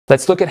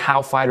Let's look at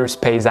how fighters'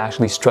 pay is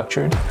actually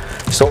structured.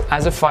 So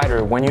as a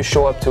fighter, when you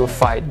show up to a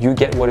fight, you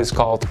get what is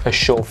called a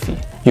show fee.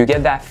 You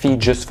get that fee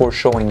just for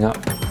showing up.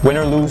 Win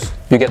or lose,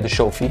 you get the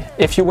show fee.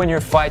 If you win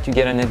your fight, you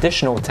get an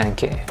additional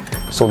 10K.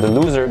 So the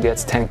loser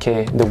gets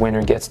 10K, the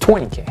winner gets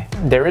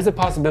 20K. There is a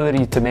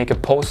possibility to make a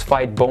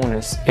post-fight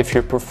bonus if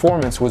your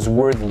performance was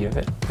worthy of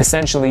it.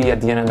 Essentially,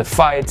 at the end of the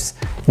fights,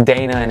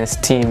 Dana and his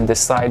team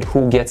decide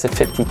who gets a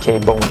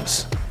 50K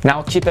bonus.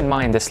 Now keep in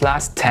mind, this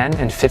last 10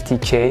 and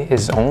 50K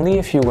is only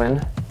if you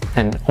win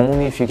and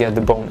only if you get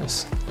the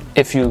bonus.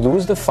 If you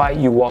lose the fight,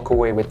 you walk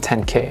away with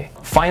 10K.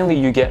 Finally,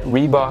 you get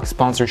Reebok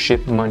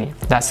sponsorship money.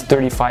 That's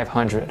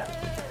 $3,500.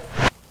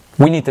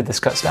 We need to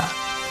discuss that.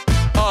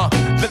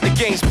 Let the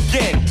games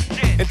begin.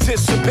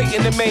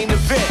 Anticipating the main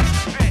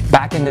event.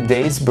 Back in the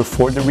days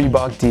before the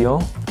Reebok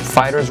deal,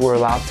 fighters were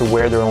allowed to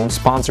wear their own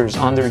sponsors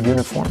on their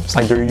uniforms.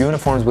 Like, their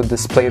uniforms would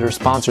display their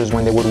sponsors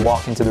when they would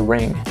walk into the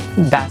ring.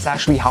 That's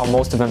actually how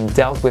most of them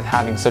dealt with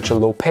having such a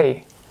low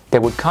pay. They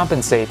would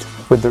compensate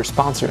with their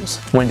sponsors.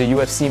 When the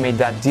UFC made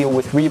that deal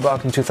with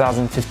Reebok in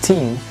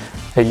 2015,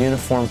 a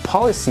uniform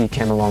policy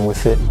came along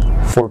with it,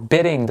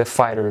 forbidding the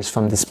fighters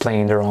from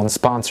displaying their own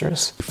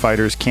sponsors.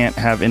 Fighters can't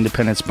have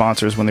independent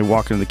sponsors when they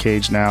walk into the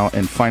cage now,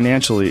 and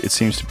financially it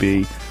seems to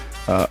be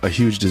a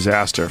huge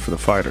disaster for the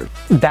fighter.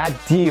 That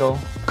deal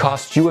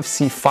cost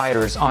UFC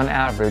fighters on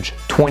average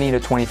 20 to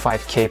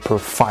 25K per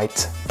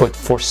fight, but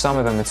for some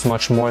of them it's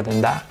much more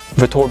than that.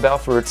 Vitor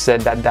Belfort said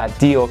that that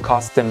deal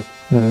cost them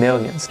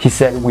millions. He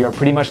said, "We are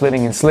pretty much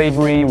living in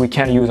slavery, we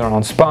can't use our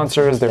own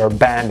sponsors, they are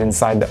banned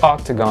inside the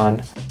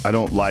octagon." I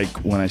don't like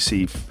when I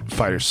see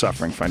fighters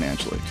suffering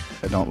financially.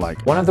 I don't like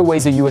it. One of the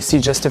ways the UFC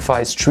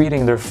justifies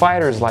treating their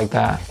fighters like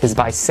that is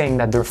by saying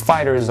that their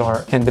fighters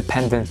are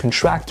independent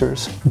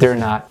contractors. They're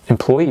not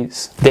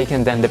employees. They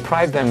can then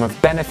deprive them of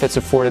benefits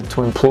afforded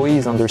to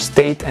employees under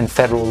state and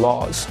federal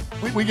laws.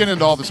 We get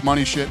into all this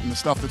money shit and the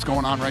stuff that's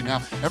going on right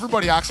now.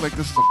 Everybody acts like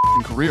this is a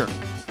f***ing career.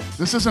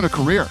 This isn't a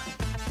career.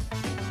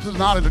 This is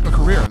not a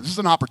career. This is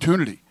an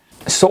opportunity.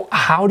 So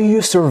how do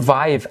you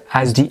survive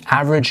as the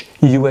average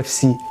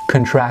UFC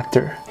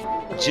contractor?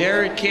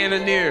 Jared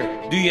Cannonier,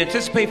 do you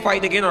anticipate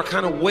fighting again or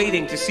kind of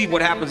waiting to see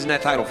what happens in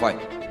that title fight?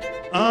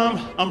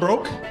 I'm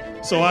broke,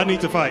 so I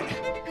need to fight.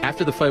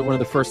 After the fight, one of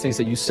the first things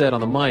that you said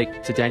on the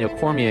mic to Daniel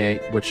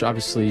Cormier, which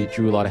obviously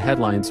drew a lot of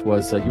headlines,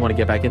 was you want to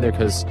get back in there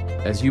because,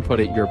 as you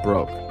put it, you're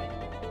broke.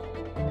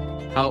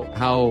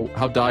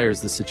 How dire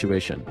is the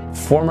situation?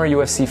 Former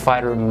UFC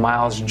fighter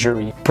Miles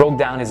Jury broke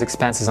down his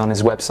expenses on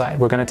his website.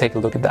 We're going to take a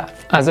look at that.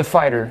 As a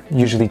fighter,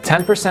 usually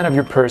 10% of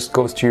your purse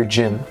goes to your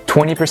gym,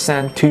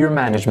 20% to your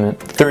management,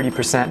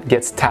 30%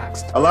 gets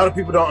taxed. A lot of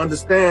people don't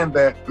understand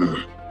that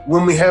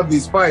when we have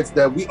these fights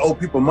that we owe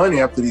people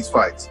money after these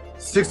fights.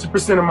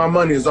 60% of my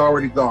money is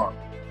already gone.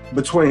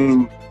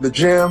 Between the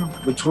gym,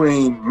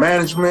 between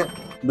management,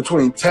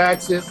 between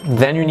taxes.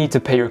 Then you need to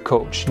pay your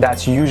coach.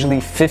 That's usually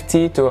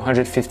 $50 to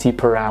 $150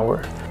 per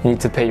hour. You need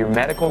to pay your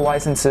medical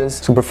licenses.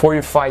 So before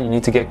your fight, you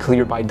need to get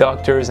cleared by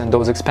doctors, and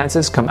those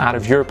expenses come out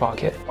of your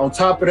pocket. On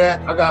top of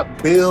that, I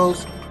got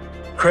bills,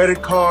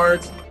 credit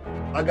cards,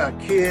 I got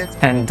kids.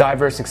 And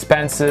diverse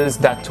expenses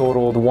that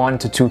totaled 1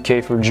 to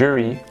 2K for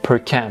Jury per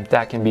camp.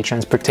 That can be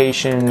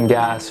transportation,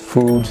 gas,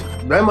 food.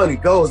 That money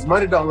goes,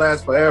 money don't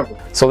last forever.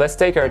 So let's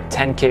take our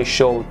 10K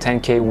show,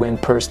 10K win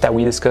purse that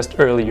we discussed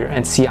earlier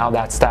and see how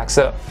that stacks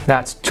up.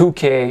 That's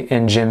 2K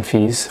in gym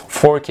fees,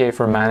 4K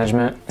for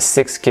management,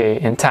 6K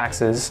in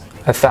taxes,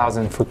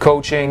 $1,000 for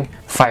coaching,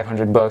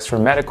 $500 for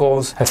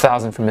medicals,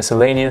 $1,000 for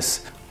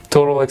miscellaneous.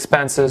 Total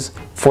expenses,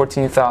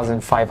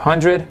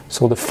 $14,500.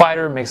 So the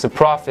fighter makes a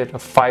profit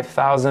of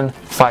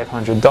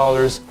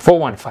 $5,500 for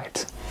one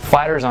fight.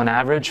 Fighters on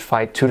average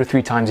fight 2 to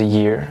 3 times a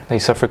year. They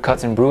suffer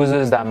cuts and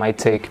bruises that might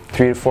take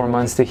 3 to 4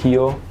 months to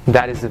heal.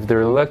 That is if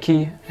they're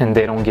lucky and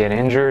they don't get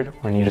injured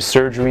or need a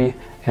surgery.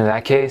 In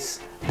that case,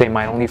 they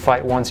might only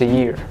fight once a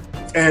year.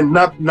 And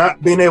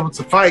not being able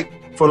to fight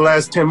for the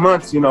last 10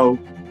 months, you know,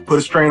 put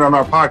a strain on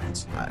our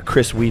pockets.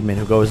 Chris Weidman,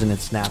 who goes in and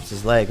snaps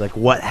his leg, like,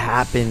 what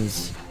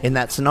happens in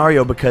that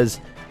scenario? Because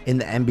in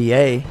the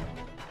NBA,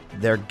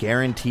 they're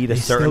guaranteed a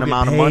certain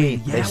amount of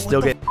money. Yeah, they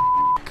still get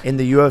in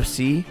the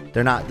UFC,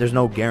 there's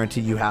no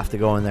guarantee you have to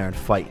go in there and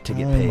fight to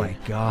get paid. Oh my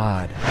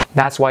God.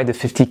 That's why the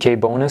 50K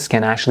bonus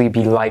can actually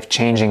be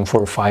life-changing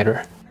for a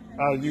fighter.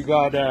 You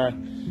got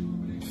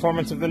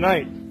performance of the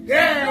night.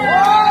 Yeah!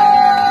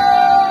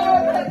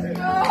 Let's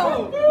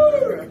go!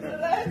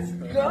 Let's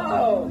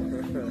go!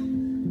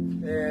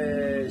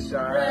 Hey,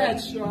 Shard.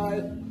 Congrats,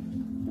 Shard.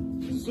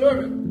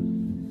 Deserve it.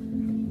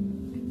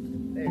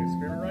 Hey, we're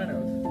screaming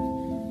rhinos.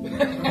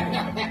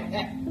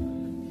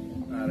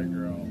 Not a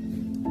girl.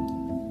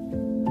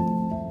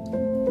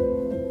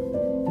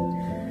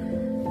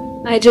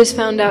 I just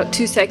found out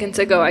 2 seconds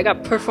ago I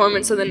got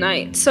performance of the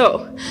night.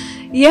 So,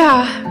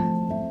 yeah,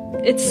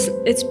 it's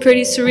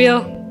pretty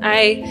surreal.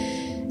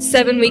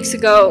 7 weeks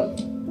ago,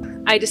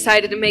 I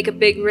decided to make a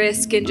big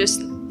risk and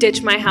just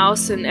ditched my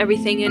house and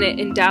everything in it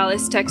in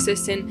Dallas,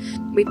 Texas, and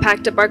we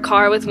packed up our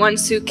car with one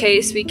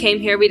suitcase. We came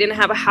here, we didn't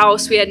have a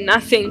house, we had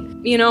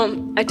nothing. You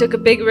know, I took a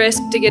big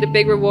risk to get a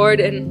big reward,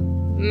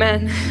 and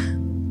man,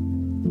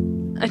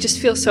 I just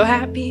feel so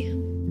happy.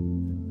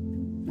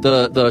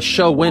 The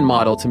show win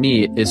model to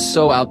me is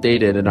so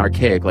outdated and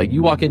archaic. Like,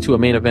 you walk into a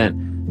main event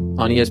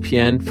on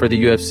ESPN for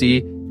the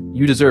UFC,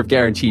 you deserve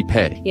guaranteed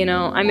pay. You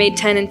know, I made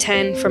 10 and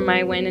 10 from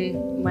my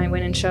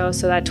winning show,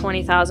 so that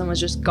 20,000 was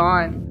just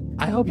gone.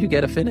 I hope you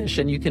get a finish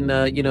and you can,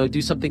 you know,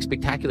 do something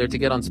spectacular to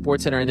get on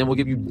SportsCenter, and then we'll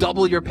give you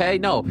double your pay.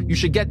 No, you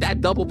should get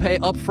that double pay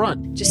up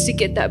front. Just to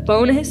get that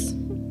bonus.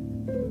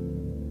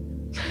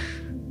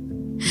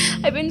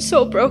 I've been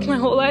so broke my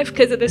whole life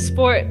because of this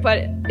sport,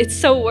 but it's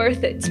so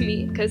worth it to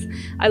me because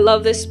I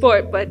love this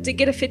sport. But to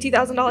get a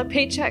 $50,000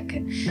 paycheck,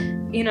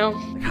 you know.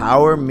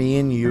 How are me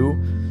and you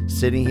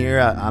sitting here?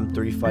 I'm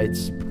 3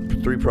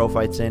 pro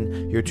fights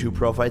in, you're 2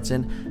 pro fights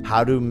in.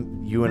 How do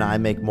you and I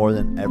make more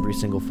than every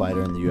single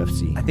fighter in the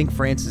UFC? I think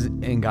Francis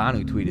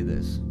Ngannou tweeted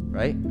this,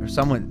 right? Or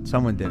someone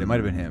did. It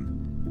might have been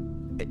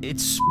him.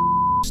 It's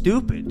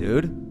stupid,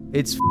 dude.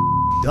 It's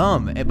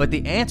dumb. But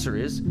the answer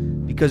is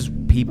because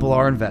people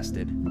are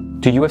invested.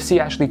 The UFC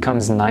actually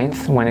comes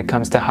 9th when it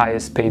comes to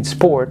highest paid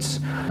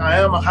sports. I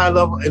am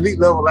a elite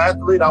level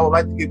athlete. I would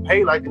like to get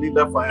paid like elite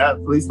level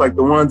athletes, like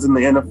the ones in the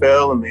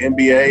NFL and the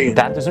NBA.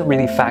 That doesn't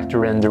really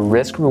factor in the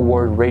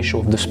risk-reward ratio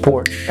of the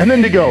sport. And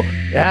then to go,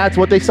 yeah, that's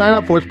what they sign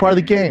up for. It's part of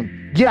the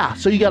game. Yeah,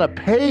 so you got to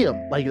pay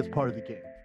them like it's part of the game.